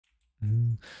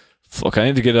Fuck, I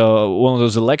need to get one of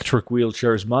those electric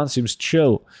wheelchairs, man. Seems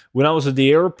chill. When I was at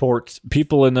the airport,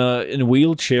 people in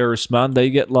wheelchairs, man, they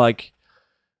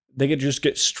could just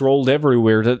get strolled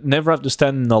everywhere. They never have to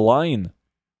stand in a line.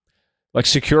 Like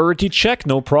security check,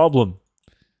 no problem.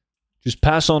 Just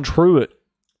pass on through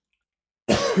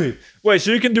it. Wait,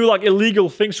 so you can do like illegal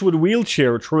things with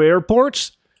wheelchair through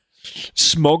airports?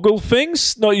 Smuggle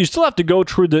things? No, you still have to go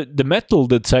through the metal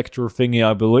detector thingy,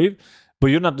 I believe. But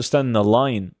you don't have to stand in a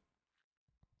line.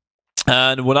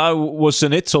 And when I was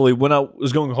in Italy, when I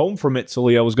was going home from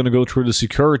Italy, I was going to go through the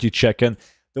security check, and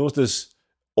there was this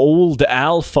old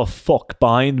alpha fuck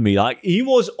behind me. Like, he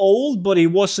was old, but he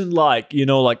wasn't like, you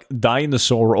know, like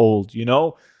dinosaur old, you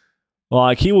know?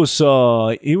 Like, he was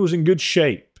in good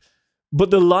shape. But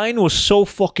the line was so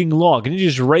fucking long, and he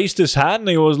just raised his hand, and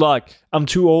he was like, I'm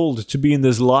too old to be in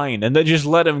this line. And they just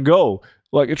let him go,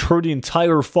 like, through the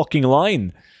entire fucking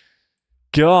line.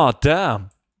 God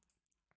damn.